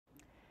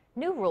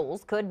New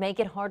rules could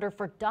make it harder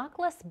for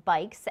dockless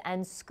bikes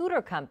and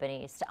scooter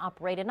companies to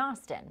operate in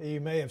Austin.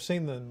 You may have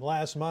seen them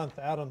last month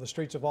out on the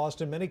streets of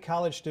Austin. Many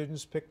college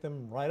students picked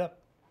them right up.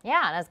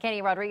 Yeah, and as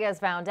Kenny Rodriguez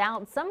found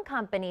out, some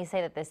companies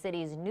say that the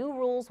city's new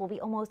rules will be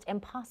almost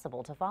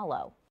impossible to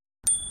follow.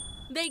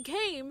 They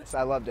came.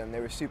 I loved them. They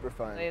were super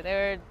fun. They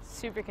were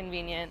super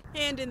convenient.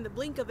 And in the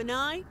blink of an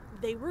eye,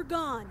 they were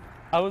gone.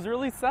 I was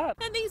really sad.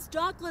 And these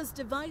dockless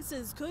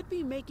devices could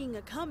be making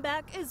a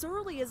comeback as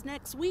early as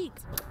next week.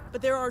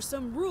 But there are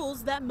some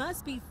rules that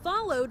must be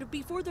followed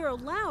before they're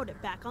allowed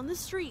back on the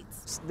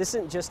streets. This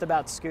isn't just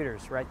about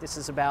scooters, right? This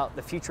is about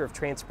the future of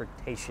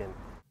transportation.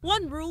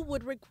 One rule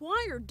would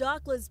require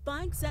dockless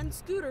bikes and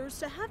scooters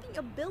to have the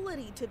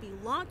ability to be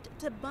locked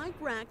to bike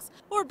racks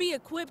or be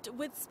equipped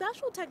with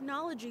special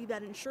technology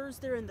that ensures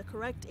they're in the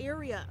correct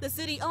area. The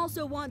city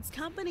also wants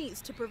companies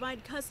to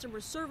provide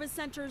customer service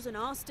centers in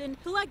Austin,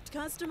 collect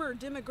customer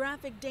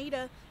demographic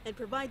data, and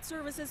provide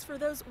services for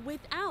those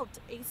without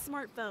a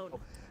smartphone.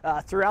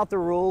 Throughout the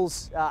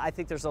rules, I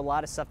think there's a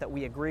lot of stuff that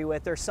we agree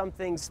with. There's some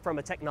things from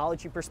a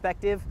technology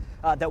perspective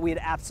that we'd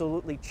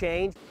absolutely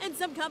change. And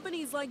some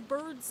companies like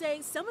Bird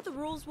say some of the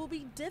rules will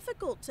be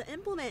difficult to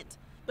implement.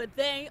 But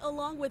they,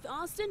 along with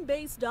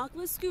Austin-based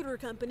dockless scooter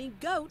company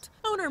GOAT,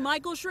 owner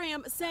Michael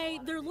Schramm, say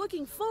they're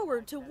looking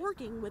forward to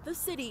working with the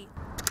city.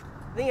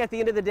 I think at the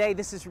end of the day,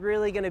 this is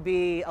really going to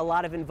be a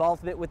lot of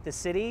involvement with the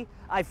city.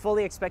 I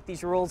fully expect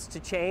these rules to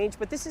change,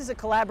 but this is a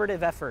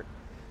collaborative effort.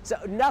 So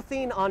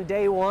nothing on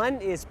day one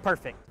is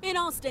perfect. In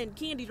Austin,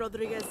 Candy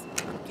Rodriguez,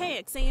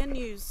 KXAN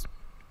News.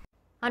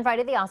 On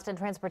Friday, the Austin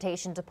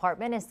Transportation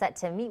Department is set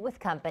to meet with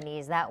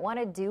companies that want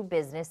to do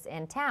business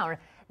in town.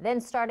 Then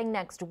starting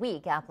next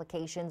week,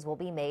 applications will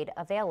be made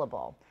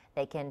available.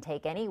 They can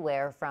take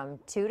anywhere from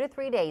 2 to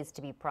 3 days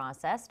to be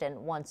processed, and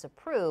once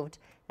approved,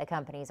 the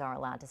companies are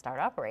allowed to start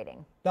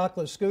operating.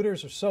 Dockless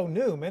scooters are so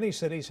new, many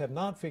cities have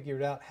not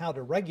figured out how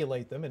to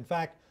regulate them. In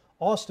fact,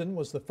 Austin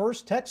was the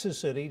first Texas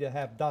city to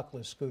have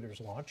dockless scooters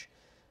launch.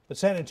 But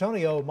San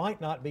Antonio might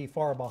not be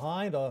far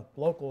behind. A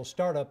local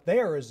startup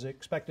there is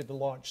expected to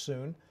launch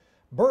soon.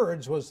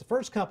 Birds was the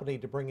first company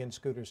to bring in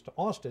scooters to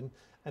Austin.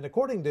 And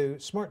according to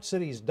Smart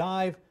Cities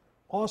Dive,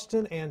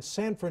 Austin and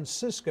San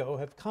Francisco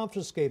have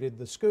confiscated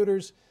the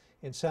scooters.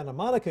 In Santa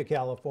Monica,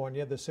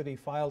 California, the city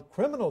filed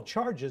criminal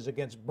charges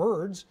against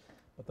Birds,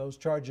 but those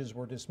charges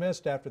were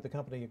dismissed after the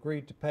company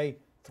agreed to pay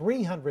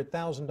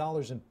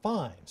 $300,000 in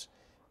fines.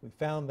 We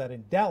found that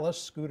in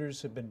Dallas,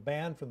 scooters have been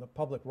banned from the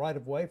public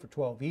right-of-way for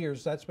 12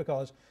 years. That's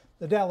because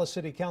the Dallas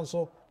City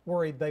Council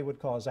worried they would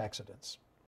cause accidents.